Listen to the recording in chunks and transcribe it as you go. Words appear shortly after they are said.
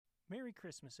Merry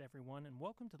Christmas, everyone, and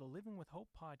welcome to the Living with Hope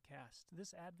podcast.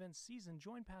 This Advent season,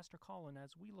 join Pastor Colin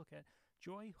as we look at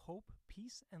joy, hope,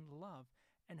 peace, and love,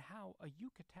 and how a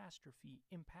eucatastrophe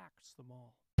impacts them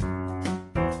all.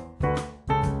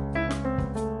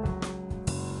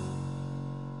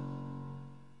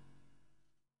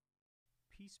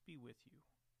 Peace be with you,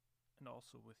 and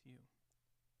also with you.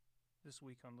 This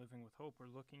week on Living with Hope, we're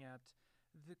looking at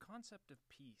the concept of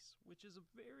peace, which is a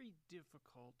very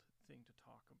difficult thing to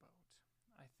talk about.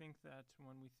 I think that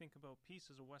when we think about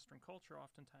peace as a Western culture,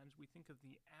 oftentimes we think of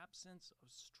the absence of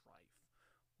strife,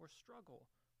 or struggle,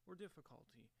 or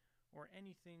difficulty, or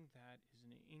anything that is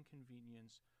an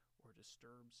inconvenience or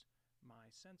disturbs my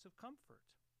sense of comfort.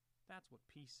 That's what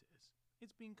peace is.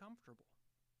 It's being comfortable.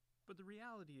 But the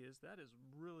reality is that is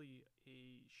really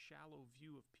a shallow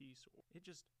view of peace. It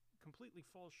just completely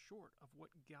falls short of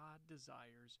what God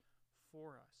desires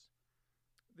for us.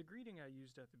 The greeting I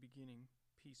used at the beginning,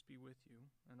 peace be with you,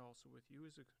 and also with you,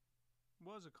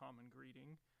 was a common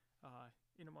greeting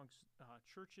in amongst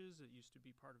churches. It used to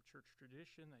be part of church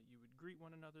tradition that you would greet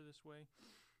one another this way,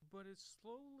 but it's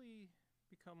slowly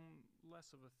become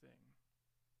less of a thing.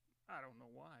 I don't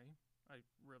know why. I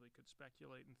really could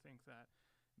speculate and think that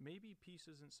maybe peace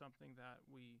isn't something that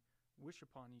we wish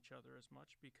upon each other as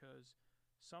much because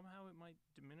somehow it might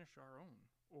diminish our own,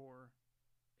 or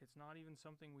it's not even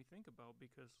something we think about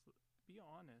because, be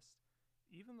honest,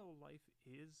 even though life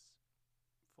is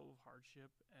full of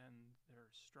hardship and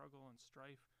there's struggle and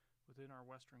strife within our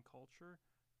Western culture,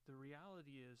 the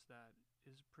reality is that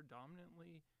it is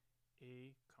predominantly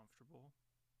a comfortable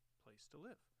place to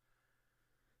live.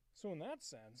 So in that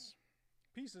sense,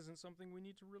 peace isn't something we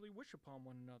need to really wish upon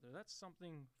one another. That's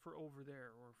something for over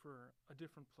there or for a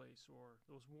different place or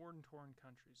those war-torn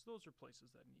countries. Those are places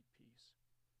that need peace.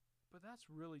 But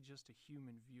that's really just a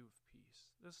human view of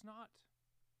peace. It's not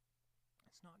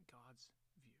God's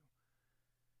view.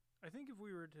 I think if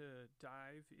we were to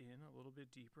dive in a little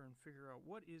bit deeper and figure out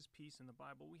what is peace in the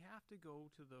Bible, we have to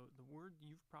go to the word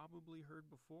you've probably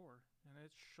heard before, and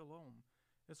it's shalom.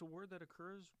 It's a word that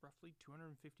occurs roughly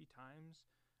 250 times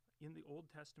in the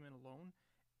Old Testament alone,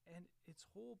 and its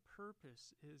whole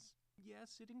purpose is,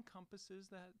 yes, it encompasses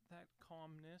that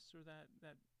calmness or that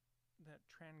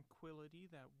tranquility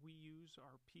that we use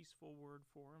our peaceful word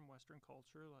for in Western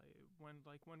culture,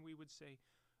 like when we would say,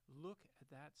 look at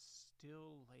that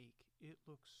still lake. It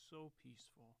looks so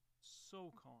peaceful,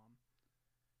 so calm.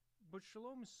 But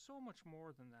shalom is so much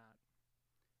more than that.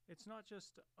 It's not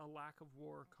just a lack of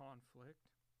war or conflict.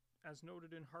 As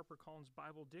noted in HarperCollins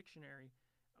Bible Dictionary,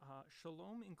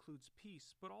 shalom includes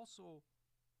peace, but also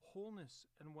wholeness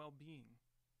and well-being.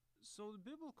 So the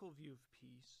biblical view of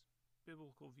peace,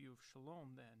 biblical view of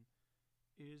shalom then,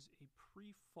 is a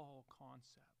pre-fall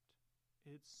concept.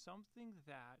 It's something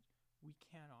that we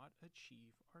cannot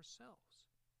achieve ourselves.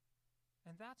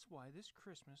 And that's why this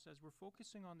Christmas, as we're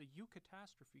focusing on the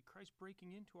eucatastrophe, Christ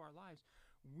breaking into our lives,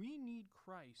 we need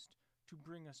Christ to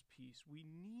bring us peace. We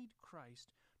need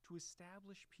Christ to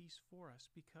establish peace for us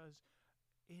because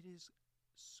it is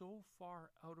so far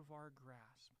out of our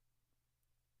grasp.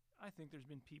 I think there's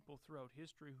been people throughout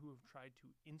history who have tried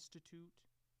to institute,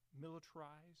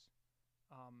 militarize,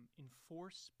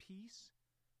 enforce peace,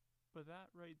 but that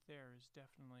right there is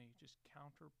definitely just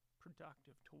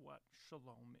counterproductive to what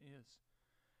shalom is.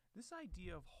 This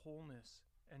idea of wholeness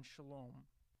and shalom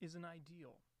is an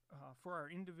ideal for our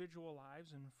individual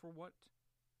lives and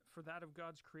for that of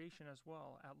God's creation as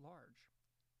well at large.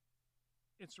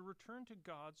 It's a return to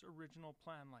God's original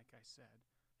plan, like I said,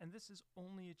 and this is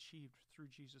only achieved through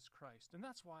Jesus Christ. And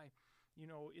that's why,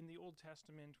 in the Old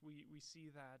Testament, we see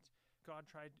that God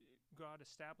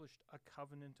established a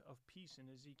covenant of peace in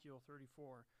Ezekiel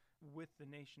 34 with the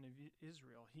nation of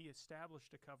Israel. He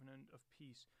established a covenant of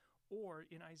peace. Or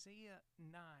in Isaiah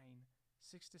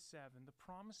 9:6-7, the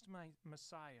promised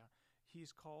Messiah, he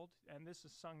is called, and this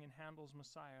is sung in Handel's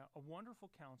Messiah, a wonderful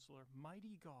counselor,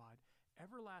 mighty God,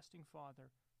 everlasting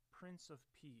Father, Prince of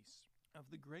Peace. Of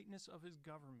the greatness of his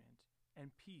government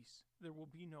and peace, there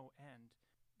will be no end.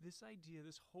 This idea,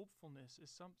 this hopefulness, is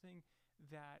something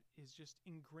that is just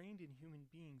ingrained in human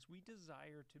beings. We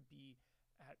desire to be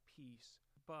at peace,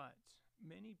 but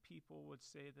many people would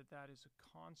say that that is a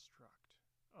construct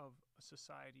of a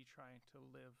society trying to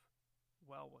live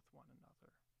well with one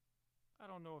another. I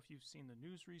don't know if you've seen the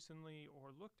news recently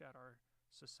or looked at our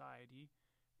society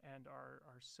and our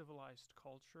civilized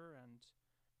culture and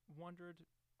wondered,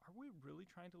 are we really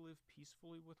trying to live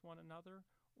peacefully with one another?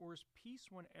 Or is peace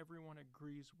when everyone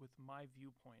agrees with my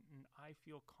viewpoint and I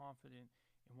feel confident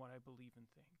in what I believe and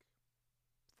think?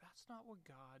 That's not what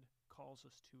God calls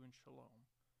us to in shalom,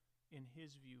 in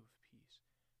his view of peace.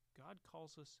 God God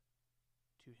calls us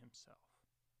to himself,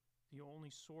 the only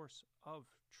source of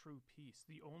true peace,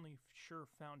 the only sure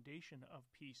foundation of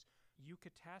peace,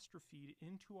 eucatastrophed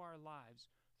into our lives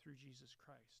through Jesus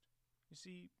Christ. You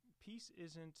see, peace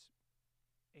isn't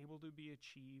able to be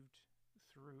achieved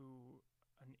through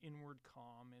an inward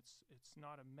calm. It's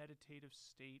not a meditative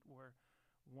state where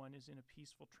one is in a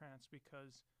peaceful trance,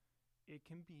 because it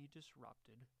can be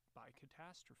disrupted by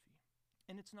catastrophe.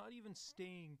 And it's not even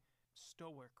staying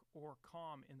stoic or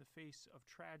calm in the face of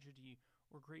tragedy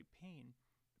or great pain,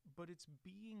 but it's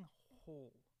being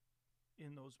whole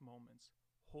in those moments,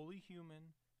 wholly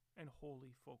human and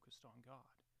wholly focused on God.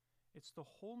 It's the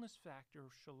wholeness factor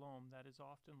of shalom that is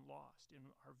often lost in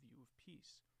our view of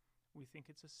peace. We think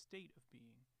it's a state of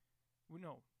being.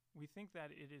 We think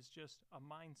that it is just a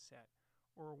mindset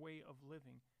or a way of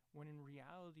living, when in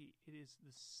reality it is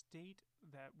the state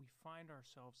that we find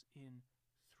ourselves in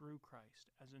through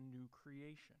Christ as a new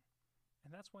creation.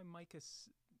 And that's why Micah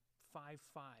 5:5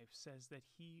 says that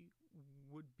he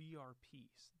would be our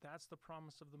peace. That's the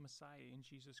promise of the Messiah in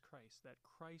Jesus Christ, that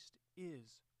Christ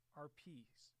is our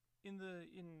peace. In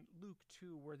Luke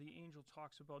 2, where the angel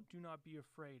talks about, "Do not be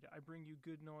afraid. I bring you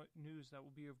good news that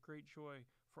will be of great joy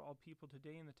for all people.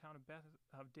 Today in the town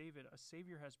of David, a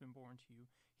Savior has been born to you.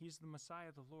 He is the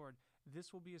Messiah, the Lord.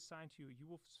 This will be a sign to you. You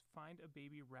will find a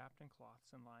baby wrapped in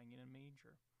cloths and lying in a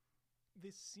manger."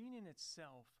 This scene in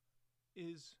itself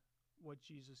is what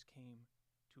Jesus came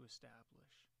to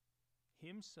establish.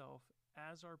 Himself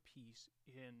as our peace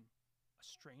in a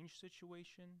strange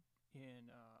situation, in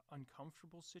an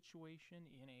uncomfortable situation,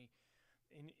 in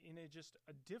a just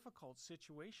a difficult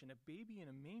situation, a baby in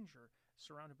a manger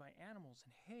surrounded by animals.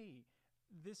 And hey,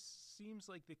 this seems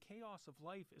like the chaos of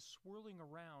life is swirling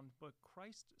around, but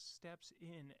Christ steps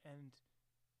in and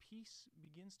peace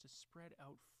begins to spread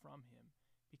out from him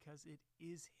because it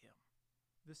is him.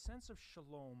 The sense of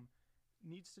shalom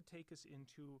needs to take us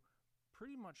into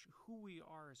pretty much who we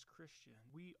are as Christians.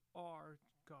 We are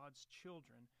God's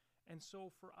children. And so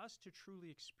for us to truly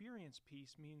experience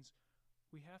peace means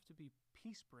we have to be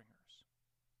peace bringers.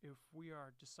 If we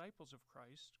are disciples of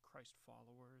Christ, Christ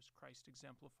followers, Christ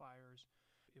exemplifiers,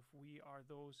 if we are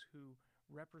those who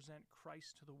represent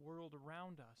Christ to the world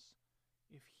around us,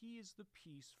 if he is the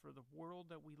peace for the world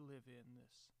that we live in,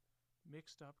 this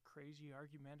mixed up, crazy,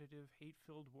 argumentative,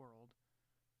 hate-filled world,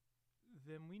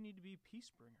 then we need to be peace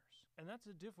bringers. And that's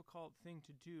a difficult thing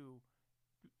to do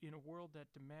in a world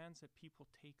that demands that people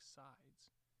take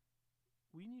sides.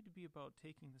 We need to be about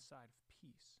taking the side of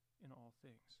peace in all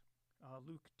things.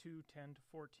 Luke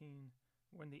 2:10-14,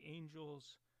 when the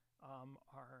angels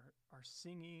are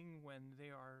singing, when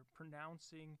they are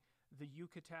pronouncing the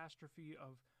eucatastrophe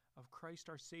of Christ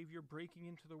our Savior breaking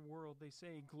into the world, they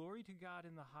say, "Glory to God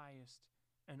in the highest,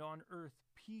 and on earth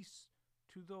peace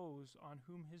to those on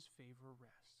whom his favor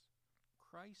rests."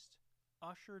 Christ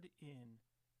ushered in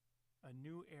a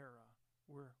new era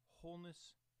where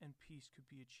wholeness and peace could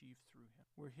be achieved through him,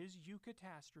 where his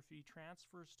eucatastrophe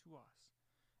transfers to us,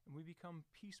 and we become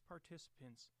peace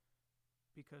participants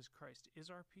because Christ is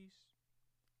our peace.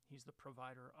 He's the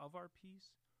provider of our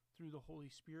peace. Through the Holy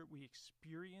Spirit, we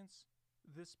experience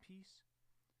this peace.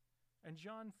 And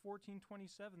John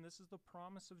 14:27, this is the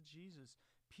promise of Jesus.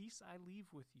 "Peace I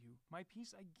leave with you. My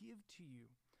peace I give to you.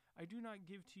 I do not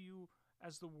give to you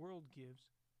as the world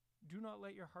gives. Do not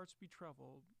let your hearts be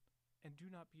troubled, and do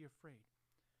not be afraid."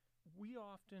 We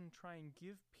often try and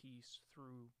give peace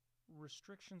through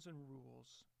restrictions and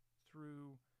rules,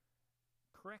 through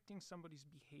correcting somebody's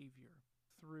behavior,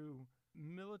 through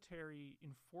military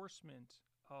enforcement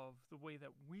of the way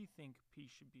that we think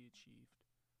peace should be achieved.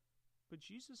 But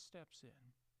Jesus steps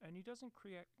in, and he doesn't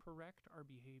correct our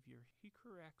behavior. He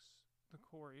corrects the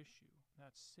core issue,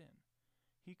 that's sin.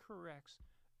 He corrects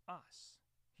us.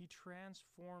 He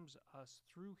transforms us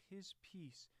through his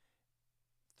peace,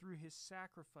 through his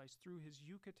sacrifice, through his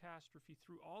eucatastrophe,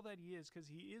 through all that he is, because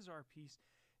he is our peace.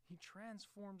 He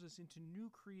transforms us into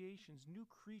new creations, new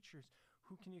creatures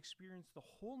who can experience the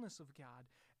wholeness of God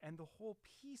and the whole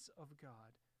peace of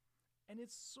God. And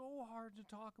it's so hard to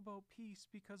talk about peace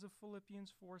because of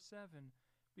Philippians 4:7,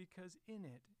 because in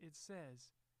it says,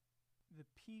 "The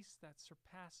peace that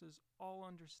surpasses all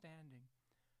understanding."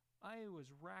 I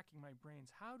was racking my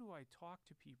brains. How do I talk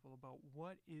to people about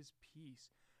what is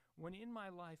peace? When in my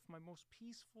life, my most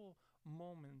peaceful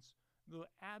moments, the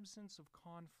absence of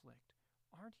conflict,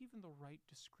 aren't even the right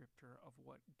descriptor of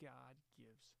what God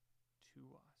gives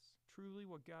to us. Truly,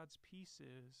 what God's peace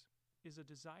is a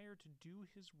desire to do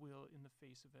his will in the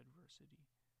face of adversity.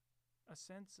 A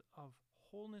sense of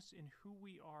wholeness in who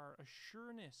we are, a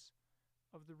sureness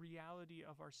of the reality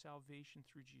of our salvation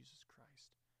through Jesus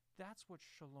Christ. That's what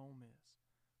shalom is.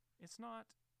 It's not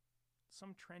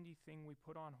some trendy thing we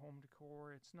put on home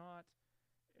decor. It's not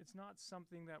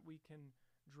something that we can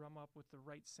drum up with the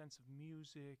right sense of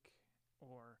music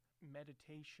or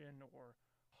meditation or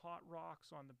hot rocks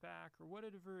on the back or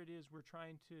whatever it is we're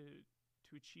trying to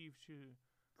achieve to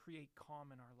create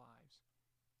calm in our lives.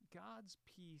 God's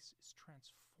peace is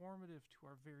transformative to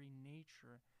our very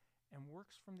nature and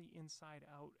works from the inside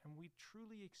out, and we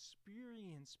truly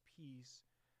experience peace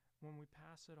when we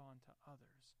pass it on to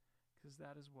others, because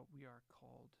that is what we are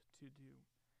called to do.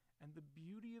 And the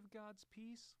beauty of God's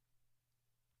peace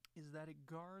is that it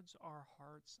guards our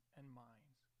hearts and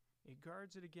minds. It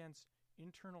guards it against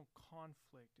internal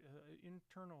conflict,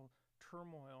 internal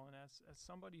turmoil. And as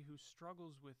somebody who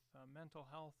struggles with mental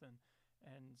health and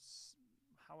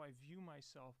how I view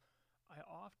myself, I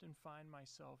often find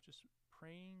myself just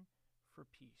praying for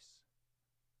peace.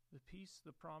 The peace,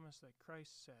 the promise that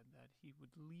Christ said that he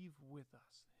would leave with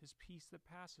us, his peace that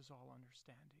passes all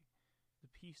understanding, the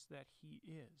peace that he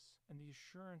is, and the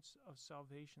assurance of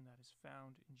salvation that is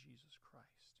found in Jesus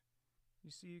Christ.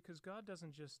 You see, because God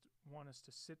doesn't just want us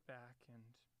to sit back and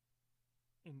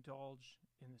indulge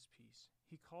in this peace.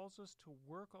 He calls us to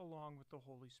work along with the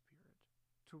Holy Spirit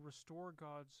to restore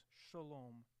God's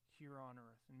shalom here on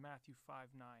earth. And Matthew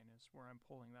 5:9 is where I'm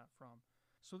pulling that from.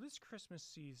 So this Christmas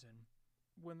season,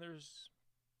 when there's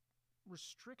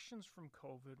restrictions from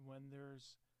COVID, when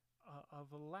there's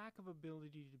of a lack of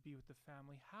ability to be with the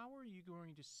family, how are you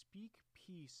going to speak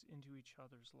peace into each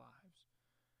other's lives?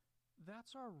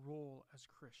 That's our role as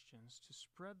Christians, to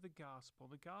spread the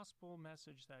gospel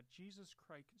message that Jesus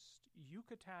Christ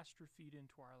eucatastrophed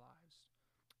into our lives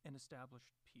and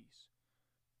established peace.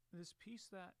 This peace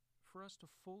that for us to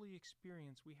fully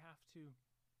experience, we have to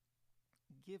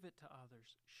give it to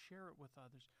others, share it with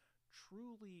others,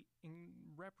 truly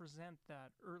represent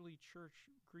that early church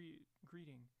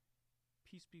greeting,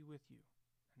 peace be with you,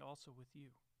 and also with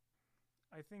you.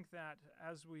 I think that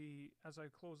as I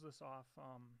close this off,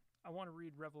 I want to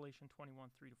read Revelation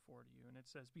 21:3-4 to you, and it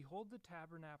says, "Behold, the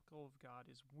tabernacle of God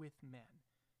is with men,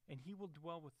 and he will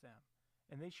dwell with them,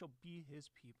 and they shall be his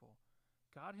people.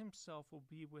 God himself will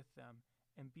be with them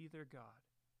and be their God.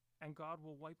 And God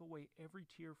will wipe away every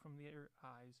tear from their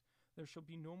eyes. There shall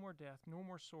be no more death, no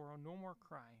more sorrow, no more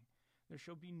crying. There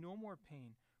shall be no more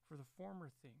pain, for the former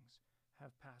things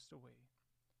have passed away."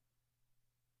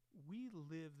 We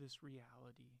live this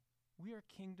reality. We are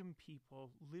kingdom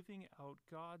people living out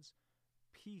God's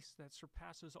peace that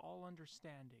surpasses all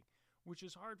understanding, which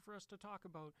is hard for us to talk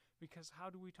about, because how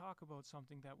do we talk about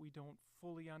something that we don't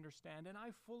fully understand? And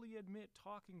I fully admit,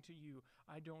 talking to you,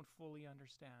 I don't fully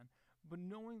understand. But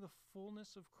knowing the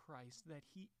fullness of Christ, that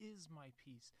he is my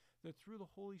peace, that through the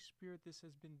Holy Spirit this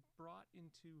has been brought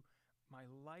into my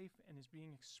life and is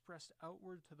being expressed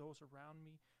outward to those around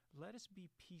me, let us be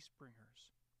peace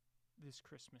bringers this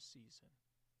Christmas season.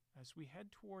 As we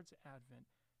head towards Advent,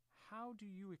 how do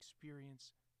you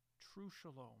experience true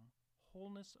shalom,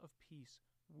 wholeness of peace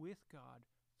with God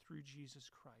through Jesus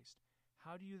Christ?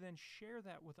 How do you then share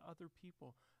that with other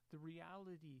people? The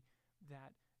reality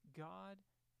that God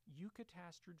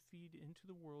eucatastrophed into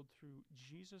the world through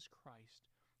Jesus Christ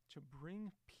to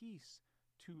bring peace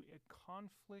to a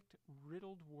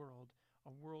conflict-riddled world,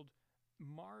 a world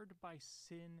marred by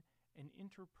sin and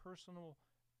interpersonal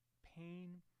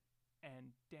pain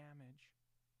and damage,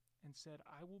 and said,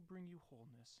 "I will bring you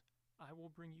wholeness. I will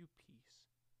bring you peace.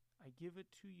 I give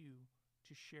it to you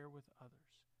to share with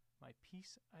others. My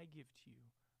peace I give to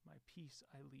you. My peace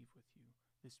I leave with you.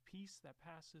 This peace that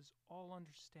passes all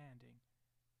understanding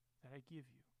that I give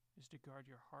you is to guard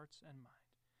your hearts and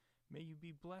mind." May you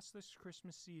be blessed this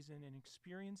Christmas season in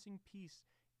experiencing peace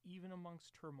even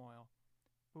amongst turmoil,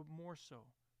 but more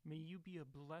so, may you be a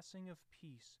blessing of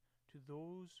peace to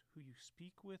those who you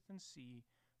speak with and see,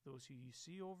 those who you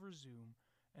see over Zoom,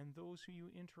 and those who you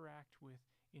interact with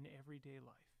in everyday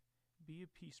life. Be a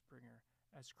peace bringer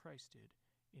as Christ did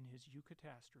in his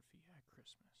eucatastrophe at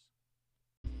Christmas.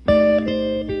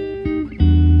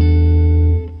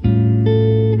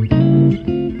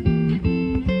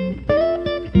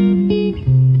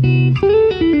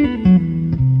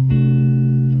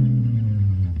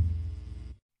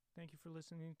 Thank you for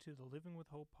listening to the Living with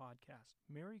Hope podcast.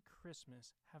 Merry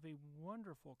Christmas. Have a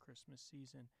wonderful Christmas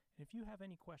season. And if you have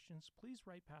any questions, please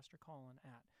write Pastor Colin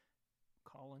at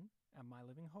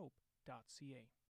colin@mylivinghope.ca.